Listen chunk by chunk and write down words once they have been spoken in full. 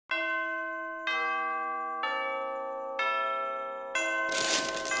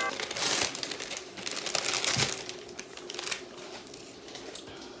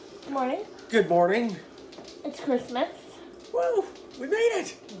morning. Good morning. It's Christmas. Woo! We made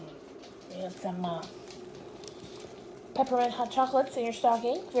it! We have some peppermint hot chocolates in your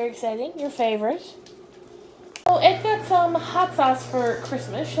stocking. Very exciting. Your favorite. Oh, Ed got some hot sauce for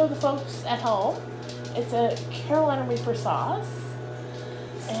Christmas. Show the folks at home. It's a Carolina Reaper sauce.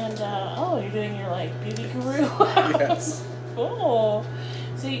 And, oh, you're doing your, like, beauty guru? Yes. Cool.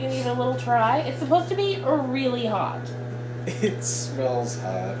 So you can give it a little try. It's supposed to be really hot. It smells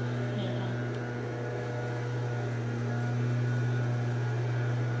hot. Yeah.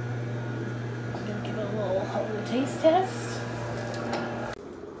 I'm going to give it a little taste test.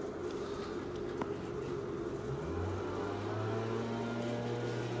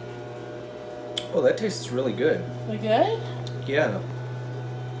 Oh, that tastes really good. We good? Yeah.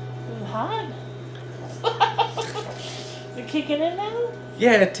 Is it hot? Is it kicking in now?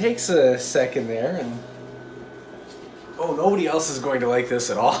 Yeah, it takes a second there, and oh, nobody else is going to like this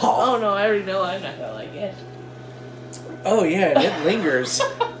at all. Oh no, I already know I'm not gonna like it. Oh yeah, and it lingers.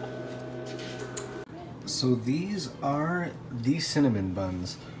 So these are the cinnamon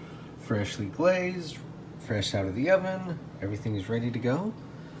buns. Freshly glazed, fresh out of the oven. Everything is ready to go.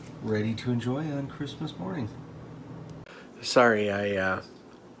 Ready to enjoy on Christmas morning. Sorry,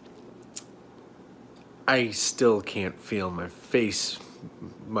 I still can't feel my face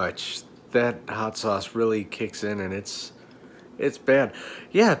much. That hot sauce really kicks in and it's bad.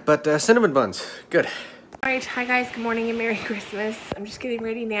 Yeah, but cinnamon buns, good. Alright, hi guys, good morning and Merry Christmas. I'm just getting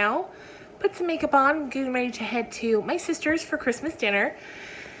ready now. Put some makeup on, getting ready to head to my sister's for Christmas dinner.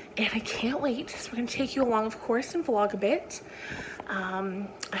 And I can't wait, so we're going to take you along, of course, and vlog a bit.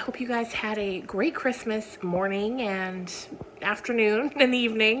 I hope you guys had a great Christmas morning and afternoon and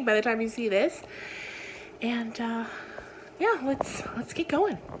evening by the time you see this. And yeah, let's get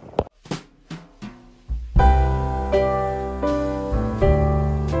going.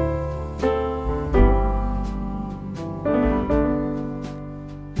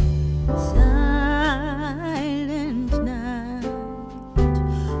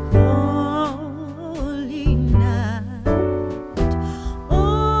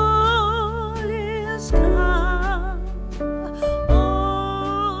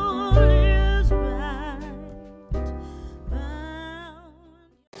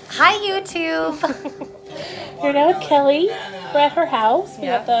 Hi YouTube! You're now with Kelly. We're at her house. We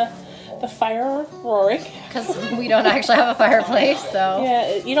got the fire roaring. Because we don't actually have a fireplace, so...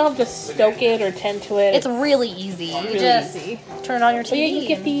 Yeah, you don't have to stoke it or tend to it. It's really easy. You just turn on your TV. But yeah, you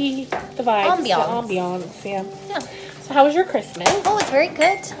get the vibes. Ambiance. The ambiance, yeah. Yeah. So how was your Christmas? Oh, it's very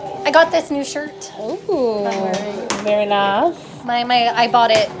good. I got this new shirt. Ooh, very nice. I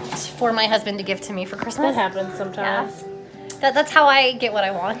bought it for my husband to give to me for Christmas. That happens sometimes. Yeah. That's how I get what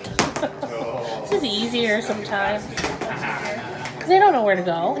I want. This is easier sometimes. Because they don't know where to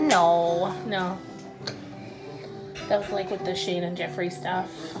go. No. No. That was like with the Shane and Jeffrey stuff.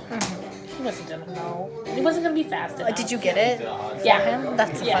 He wasn't gonna know. He wasn't gonna be fast enough. Did you get it? Yeah.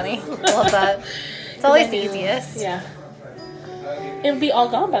 That's funny. I love that. It's always the easiest. Yeah. It would be all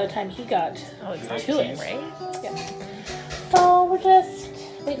gone by the time he got to it, right? Yeah. So we're just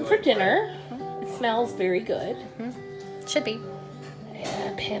waiting for dinner. It smells very good. Should be.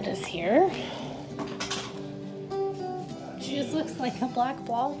 And Panda's here. She just looks like a black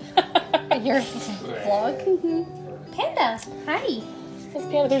blob in your vlog. Panda, hi. Yes,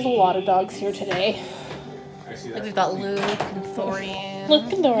 Panda, there's a lot of dogs here today. Like we've got Luke and Thorian.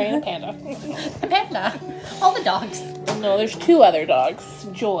 Luke and Dorian and Panda. Panda. All the dogs. No, there's two other dogs.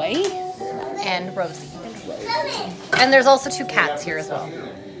 Joy. And Rosie. And there's also two cats here as well.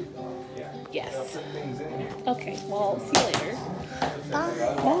 Yes. Okay, well, see you later.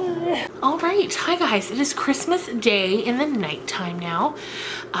 Bye. Bye. All right, hi guys. It is Christmas Day in the nighttime now.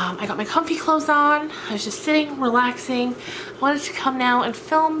 I got my comfy clothes on. I was just sitting, relaxing. I wanted to come now and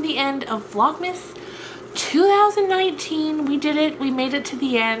film the end of Vlogmas 2019. We did it. We made it to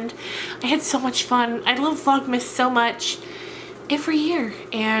the end. I had so much fun. I love Vlogmas so much every year,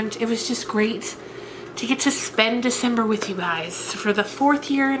 and it was just great to get to spend December with you guys for the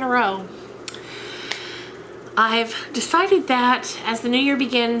 4th year in a row. I've decided that as the new year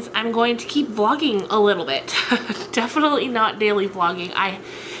begins, I'm going to keep vlogging a little bit. Definitely not daily vlogging. I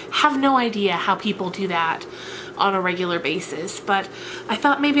have no idea how people do that on a regular basis, but I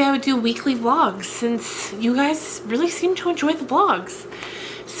thought maybe I would do weekly vlogs since you guys really seem to enjoy the vlogs.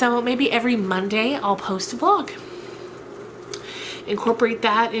 So maybe every Monday I'll post a vlog. Incorporate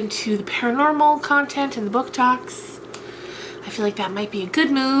that into the paranormal content and the book talks. I feel like that might be a good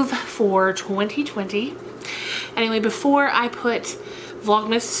move for 2020. Anyway, before I put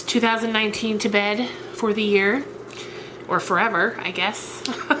Vlogmas 2019 to bed for the year, or forever, I guess.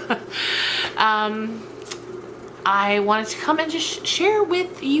 I wanted to come and just share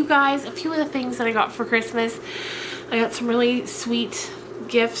with you guys a few of the things that I got for Christmas. I got some really sweet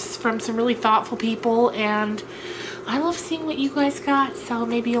gifts from some really thoughtful people, and I love seeing what you guys got, so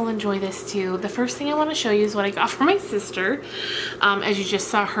maybe you'll enjoy this too. The first thing I want to show you is what I got for my sister, as you just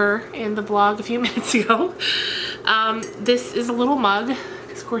saw her in the vlog a few minutes ago. This is a little mug,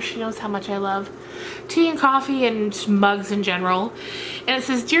 because of course she knows how much I love tea and coffee and mugs in general. And it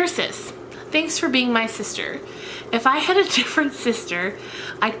says, "Dear sis, thanks for being my sister. If I had a different sister,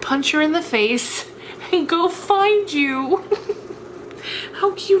 I'd punch her in the face and go find you."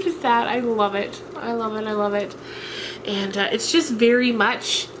 How cute is that? I love it. I love it. I love it. And it's just very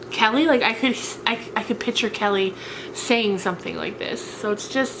much Kelly. Like I could picture Kelly saying something like this. So it's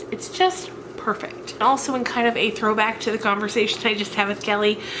just perfect. Also, in kind of a throwback to the conversation I just had with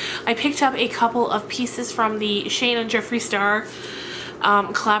Kelly, I picked up a couple of pieces from the Shane and Jeffree Star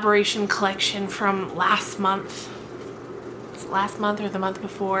collaboration collection from last month or the month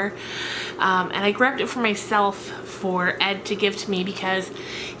before, and I grabbed it for myself for Ed to give to me because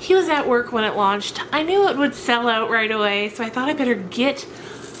he was at work when it launched. I knew it would sell out right away, so I thought I better get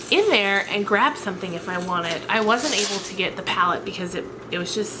in there and grab something if I wanted. I wasn't able to get the palette because it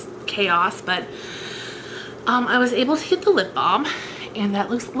was just chaos, but I was able to get the lip balm, and that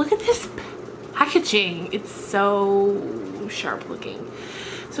look at this packaging. It's so sharp looking.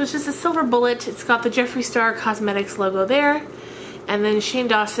 So it's just a silver bullet. It's got the Jeffree Star Cosmetics logo there, and then Shane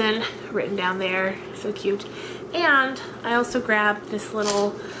Dawson written down there. So cute. And I also grabbed this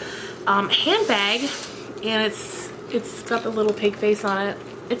little handbag, and it's got the little pig face on it.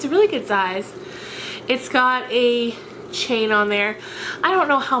 It's a really good size. It's got a chain on there. I don't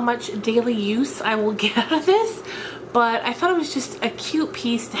know how much daily use I will get out of this, but I thought it was just a cute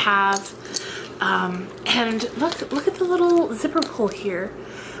piece to have. And look at the little zipper pull here.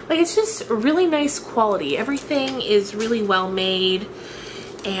 Like, it's just really nice quality. Everything is really well made,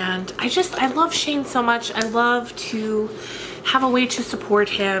 and I love Shane so much. I love to have a way to support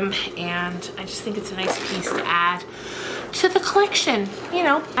him, and I just think it's a nice piece to add to the collection, you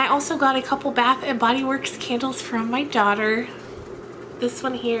know. I also got a couple Bath and Body Works candles from my daughter. This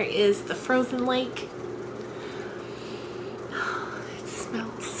one here is the Frozen Lake. It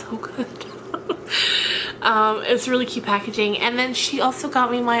smells so good. It's really cute packaging. And then she also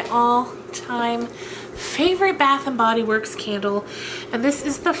got me my all-time favorite Bath and Body Works candle, and this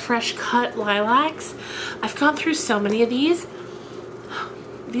is the Fresh Cut Lilacs. I've gone through so many of these.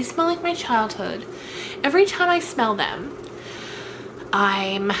 These smell like my childhood. Every time I smell them,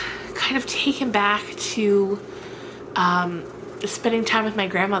 I'm kind of taken back to spending time with my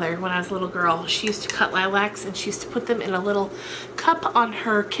grandmother when I was a little girl. She used to cut lilacs, and she used to put them in a little cup on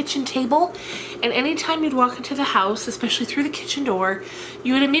her kitchen table, and anytime you'd walk into the house, especially through the kitchen door,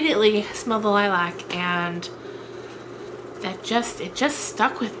 you would immediately smell the lilac, and it just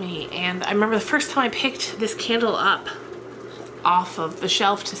stuck with me. And I remember the first time I picked this candle up off of the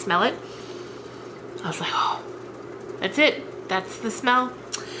shelf to smell it, I was like, oh, that's it, that's the smell.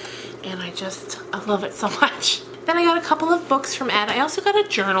 And I love it so much. Then I got a couple of books from Ed. I also got a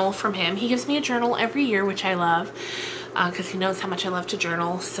journal from him. He gives me a journal every year, which I love, because he knows how much I love to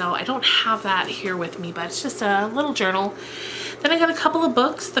journal. So I don't have that here with me, but it's just a little journal. Then I got a couple of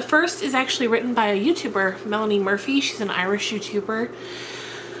books. The first is actually written by a YouTuber, Melanie Murphy. She's an Irish YouTuber.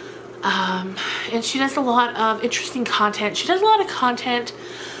 And she does a lot of interesting content. She does a lot of content,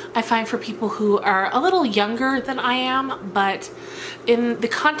 I find, for people who are a little younger than I am, but in the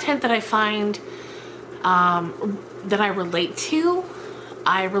content that I find that I relate to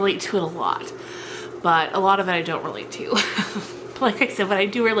it a lot, but a lot of it I don't relate to. Like I said, what I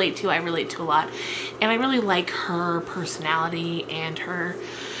do relate to, I relate to a lot, and I really like her personality and her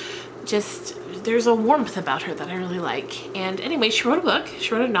there's a warmth about her that I really like. And anyway, she wrote a book.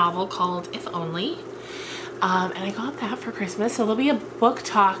 She wrote a novel called If Only, and I got that for Christmas, so there'll be a book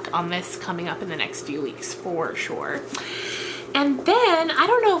talk on this coming up in the next few weeks for sure. And then, I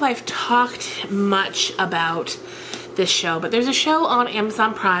don't know if I've talked much about this show, but there's a show on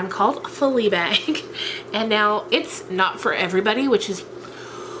Amazon Prime called Fleabag. And now, it's not for everybody, which is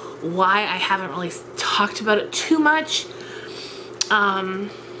why I haven't really talked about it too much.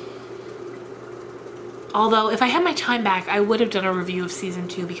 Although, if I had my time back, I would have done a review of season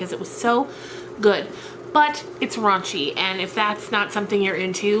 2 because it was so good. But it's raunchy, and if that's not something you're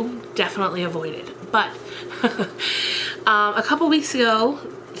into, definitely avoid it. But a couple weeks ago,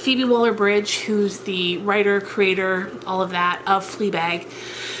 Phoebe Waller-Bridge, who's the writer, creator, all of that, of Fleabag,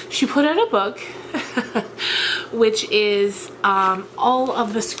 she put out a book which is all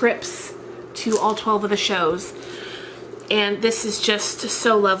of the scripts to all 12 of the shows. And this is just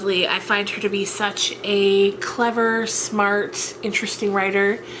so lovely. I find her to be such a clever, smart, interesting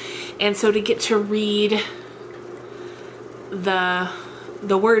writer. And so to get to read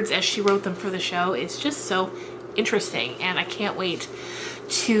the words as she wrote them for the show is just so interesting. And I can't wait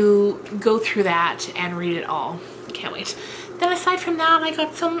to go through that and read it all. Can't wait. Then aside from that, I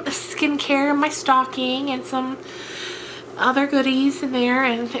got some skincare in my stocking and some other goodies in there,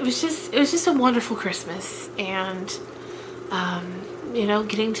 and it was just a wonderful Christmas. And you know,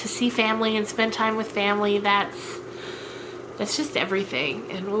 getting to see family and spend time with family, that's just everything.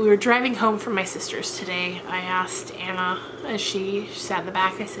 And when we were driving home from my sister's today, I asked Anna, as she sat in the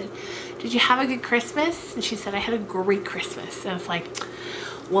back, I said, did you have a good Christmas? And she said, I had a great Christmas. And it's like,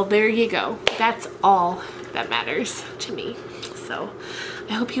 well, there you go. That's all that matters to me. So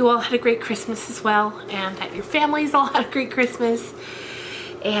I hope you all had a great Christmas as well, and that your families all had a great Christmas.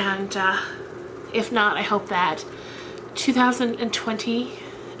 And if not, I hope that 2020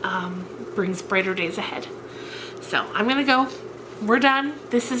 brings brighter days ahead. So I'm gonna go. We're done.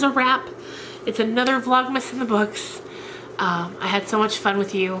 This is a wrap. It's another Vlogmas in the books. I had so much fun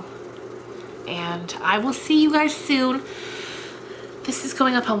with you, and I will see you guys soon. This is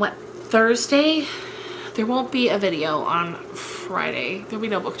going up on what, Thursday? There won't be a video on Friday. There'll be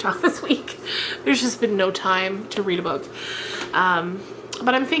no book talk this week. There's just been no time to read a book.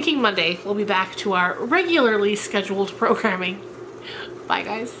 But I'm thinking Monday we'll be back to our regularly scheduled programming. Bye,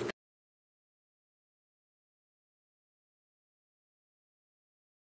 guys.